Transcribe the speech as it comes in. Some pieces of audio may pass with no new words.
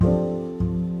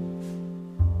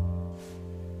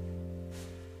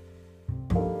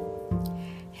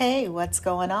Hey, what's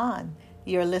going on?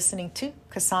 You're listening to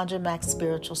Cassandra Max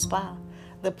Spiritual Spa,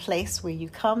 the place where you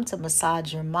come to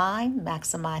massage your mind,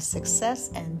 maximize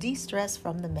success, and de-stress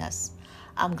from the mess.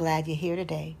 I'm glad you're here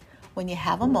today. When you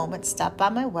have a moment, stop by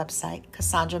my website,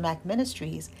 Cassandra Mac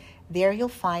Ministries. There you'll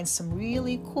find some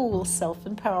really cool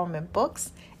self-empowerment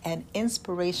books and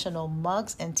inspirational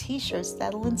mugs and t-shirts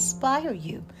that'll inspire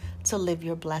you to live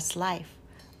your blessed life.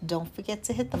 Don't forget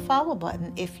to hit the follow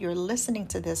button if you're listening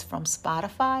to this from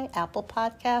Spotify, Apple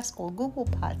Podcasts, or Google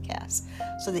Podcasts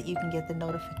so that you can get the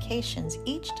notifications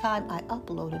each time I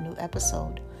upload a new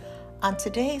episode. On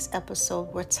today's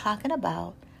episode, we're talking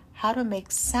about how to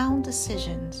make sound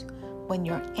decisions when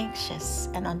you're anxious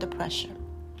and under pressure.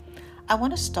 I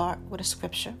want to start with a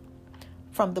scripture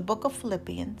from the book of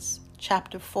Philippians,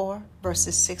 chapter 4,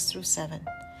 verses 6 through 7.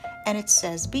 And it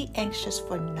says, "Be anxious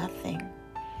for nothing,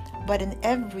 but in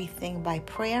everything by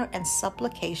prayer and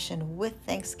supplication with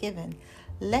thanksgiving,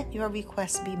 let your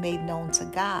requests be made known to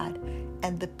God,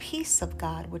 and the peace of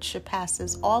God, which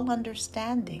surpasses all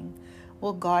understanding,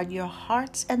 will guard your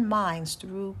hearts and minds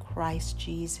through Christ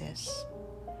Jesus."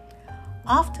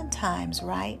 Oftentimes,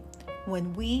 right,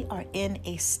 when we are in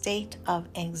a state of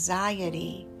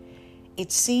anxiety,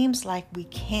 it seems like we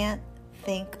can't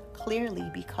think clearly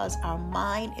because our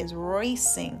mind is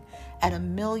racing at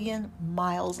 1,000,000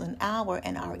 miles an hour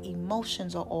and our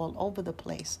emotions are all over the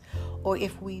place. Or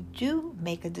if we do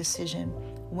make a decision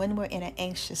when we're in an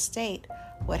anxious state,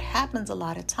 what happens a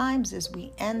lot of times is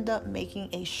we end up making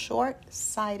a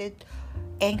short-sighted,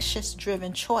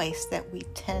 anxious-driven choice that we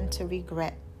tend to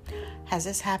regret. Has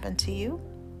this happened to you?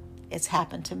 It's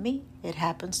happened to me. It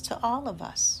happens to all of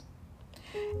us.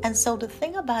 And so the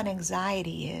thing about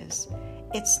anxiety is,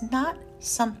 it's not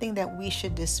something that we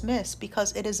should dismiss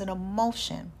because it is an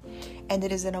emotion. And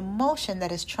it is an emotion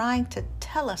that is trying to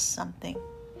tell us something.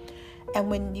 And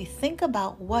when you think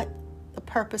about what the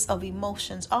purpose of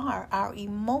emotions are, our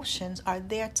emotions are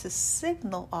there to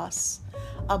signal us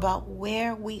about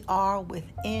where we are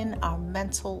within our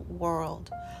mental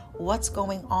world, what's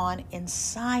going on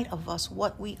inside of us,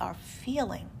 what we are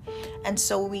feeling. And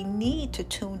so we need to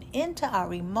tune into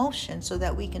our emotions so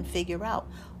that we can figure out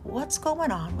what's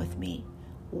going on with me,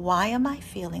 why am I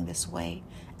feeling this way,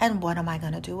 and what am I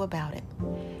going to do about it.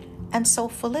 And so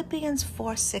Philippians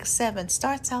 4, 6, 7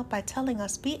 starts out by telling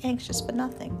us, be anxious for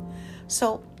nothing.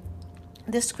 So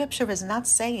this scripture is not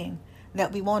saying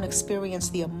that we won't experience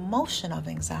the emotion of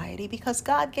anxiety because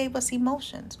God gave us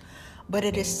emotions. But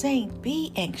it is saying,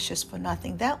 be anxious for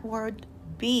nothing. That word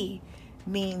be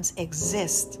means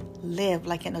exist, live,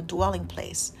 like in a dwelling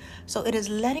place. So it is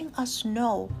letting us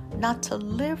know not to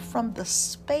live from the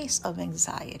space of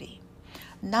anxiety,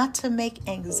 not to make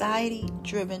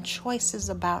anxiety-driven choices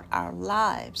about our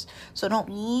lives. So don't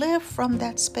live from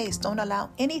that space. Don't allow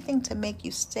anything to make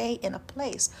you stay in a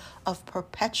place of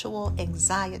perpetual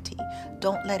anxiety.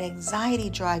 Don't let anxiety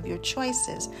drive your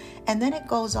choices. And then it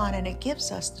goes on and it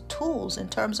gives us the tools in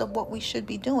terms of what we should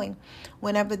be doing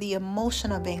whenever the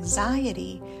emotion of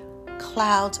anxiety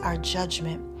clouds our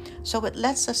judgment. So it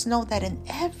lets us know that in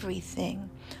everything,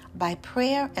 by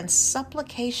prayer and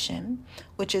supplication,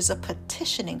 which is a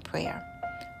petitioning prayer,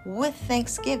 with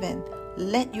thanksgiving,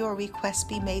 let your requests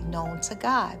be made known to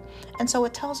God. And so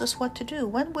it tells us what to do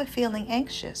when we're feeling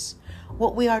anxious.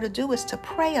 What we are to do is to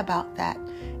pray about that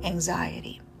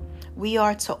anxiety. We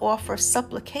are to offer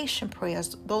supplication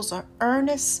prayers. Those are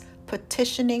earnest,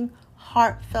 petitioning,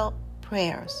 heartfelt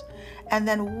prayers. And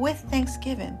then with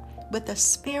thanksgiving, with a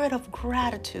spirit of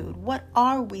gratitude, what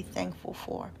are we thankful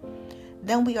for?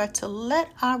 Then we are to let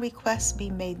our requests be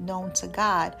made known to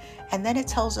God. And then it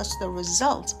tells us the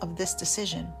results of this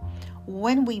decision.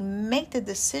 When we make the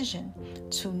decision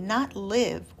to not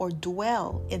live or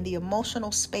dwell in the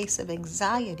emotional space of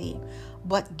anxiety,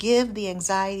 but give the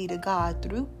anxiety to God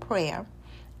through prayer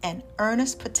and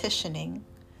earnest petitioning,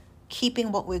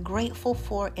 keeping what we're grateful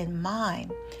for in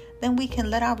mind, then we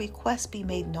can let our requests be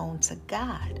made known to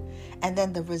God. And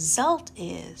then the result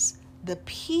is the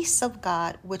peace of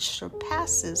God, which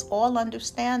surpasses all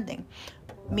understanding,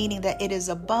 meaning that it is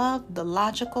above the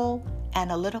logical,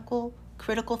 analytical,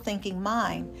 critical thinking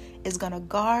mind, is going to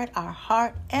guard our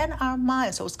heart and our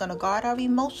mind. So it's going to guard our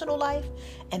emotional life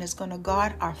and it's going to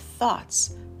guard our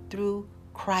thoughts through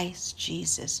Christ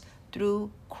Jesus,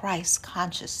 through Christ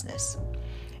consciousness.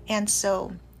 And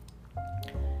so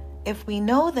if we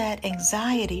know that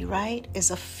anxiety, right,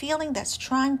 is a feeling that's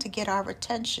trying to get our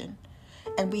attention,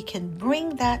 and we can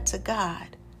bring that to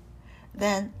God,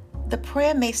 then the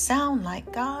prayer may sound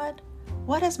like, God,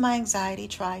 what is my anxiety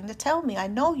trying to tell me? I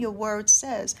know your word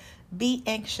says, be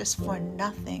anxious for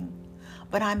nothing.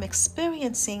 but I'm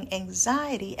experiencing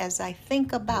anxiety as I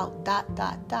think about ...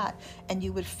 and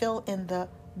you would fill in the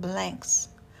blanks.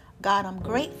 God, I'm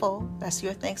grateful, that's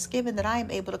your Thanksgiving, that I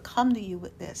am able to come to you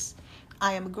with this.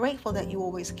 I am grateful that you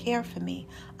always care for me.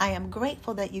 I am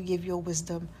grateful that you give your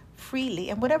wisdom freely,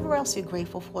 and whatever else you're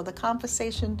grateful for. The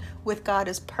conversation with God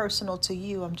is personal to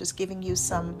you. I'm just giving you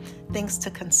some things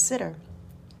to consider.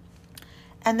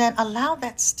 And then allow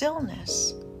that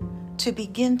stillness to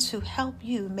begin to help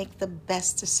you make the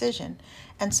best decision.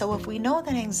 And so if we know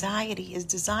that anxiety is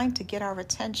designed to get our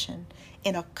attention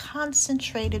in a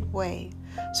concentrated way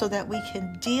so that we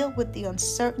can deal with the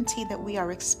uncertainty that we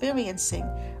are experiencing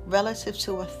relative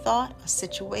to a thought, a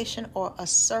situation, or a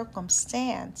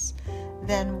circumstance,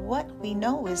 then what we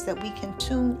know is that we can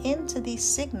tune into these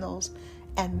signals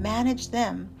and manage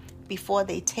them before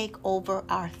they take over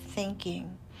our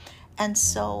thinking. And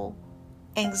so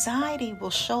anxiety will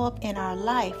show up in our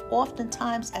life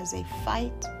oftentimes as a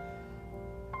fight,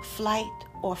 flight,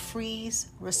 or freeze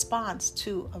response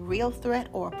to a real threat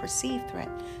or a perceived threat.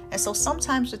 And so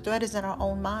sometimes the threat is in our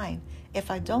own mind. If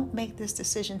I don't make this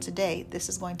decision today, this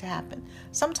is going to happen.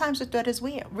 Sometimes the threat is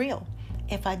real.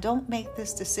 If I don't make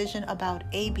this decision about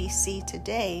ABC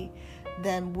today,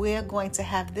 then we're going to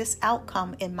have this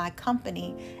outcome in my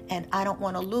company, and I don't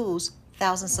want to lose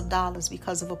thousands of dollars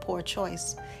because of a poor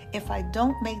choice. If I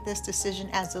don't make this decision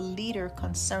as a leader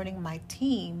concerning my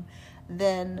team,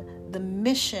 then the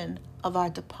mission of our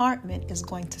department is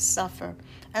going to suffer.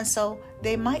 And so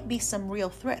there might be some real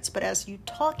threats, but as you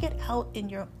talk it out in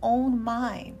your own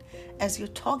mind, as you're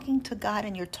talking to God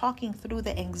and you're talking through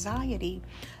the anxiety,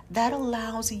 that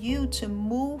allows you to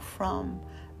move from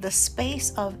the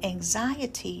space of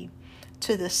anxiety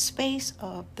to the space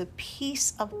of the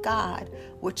peace of God,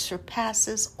 which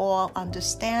surpasses all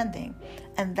understanding.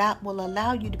 And that will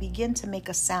allow you to begin to make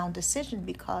a sound decision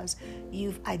because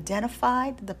you've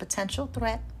identified the potential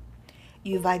threat.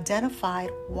 You've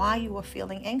identified why you are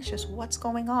feeling anxious, what's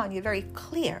going on. You're very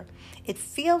clear. It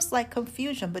feels like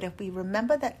confusion, but if we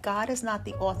remember that God is not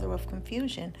the author of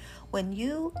confusion, when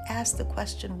you ask the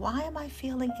question, why am I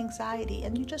feeling anxiety?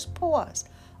 And you just pause,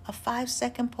 a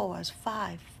 5-second pause,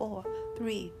 5, 4,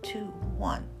 3, 2,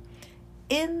 1.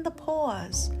 In the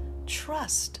pause,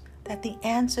 trust that the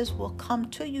answers will come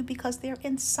to you because they're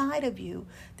inside of you.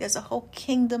 There's a whole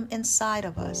kingdom inside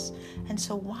of us. And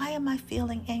so why am I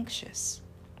feeling anxious?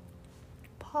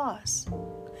 Pause.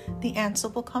 The answer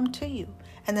will come to you.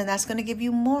 And then that's going to give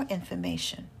you more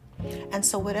information. And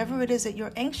so whatever it is that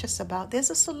you're anxious about,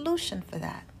 there's a solution for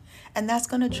that. And that's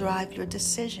going to drive your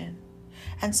decision.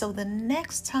 And so the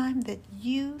next time that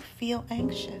you feel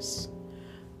anxious,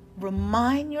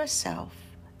 remind yourself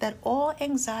that all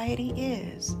anxiety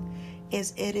is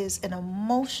it is an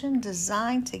emotion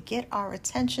designed to get our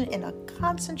attention in a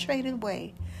concentrated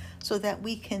way so that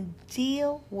we can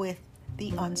deal with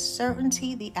the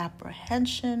uncertainty, the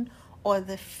apprehension, or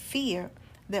the fear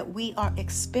that we are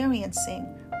experiencing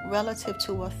relative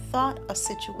to a thought, a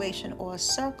situation, or a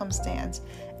circumstance.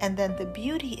 And then the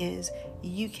beauty is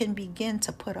you can begin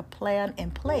to put a plan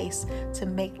in place to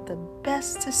make the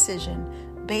best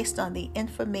decision based on the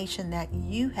information that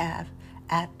you have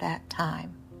at that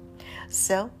time.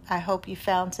 So I hope you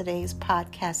found today's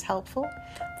podcast helpful.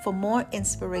 For more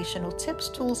inspirational tips,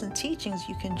 tools, and teachings,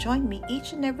 you can join me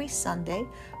each and every Sunday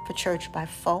for Church by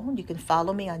Phone. You can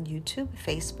follow me on YouTube,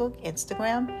 Facebook,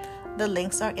 Instagram. The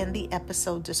links are in the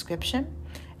episode description.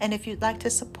 And if you'd like to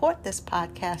support this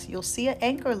podcast, you'll see an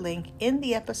Anchor link in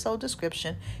the episode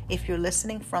description if you're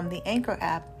listening from the Anchor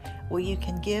app, where you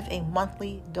can give a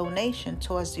monthly donation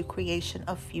towards the creation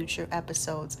of future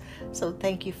episodes. So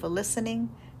thank you for listening.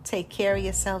 Take care of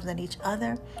yourselves and each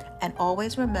other. And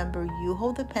always remember, you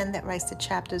hold the pen that writes the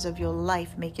chapters of your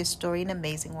life. Make your story an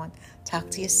amazing one. Talk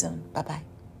to you soon.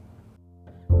 Bye-bye.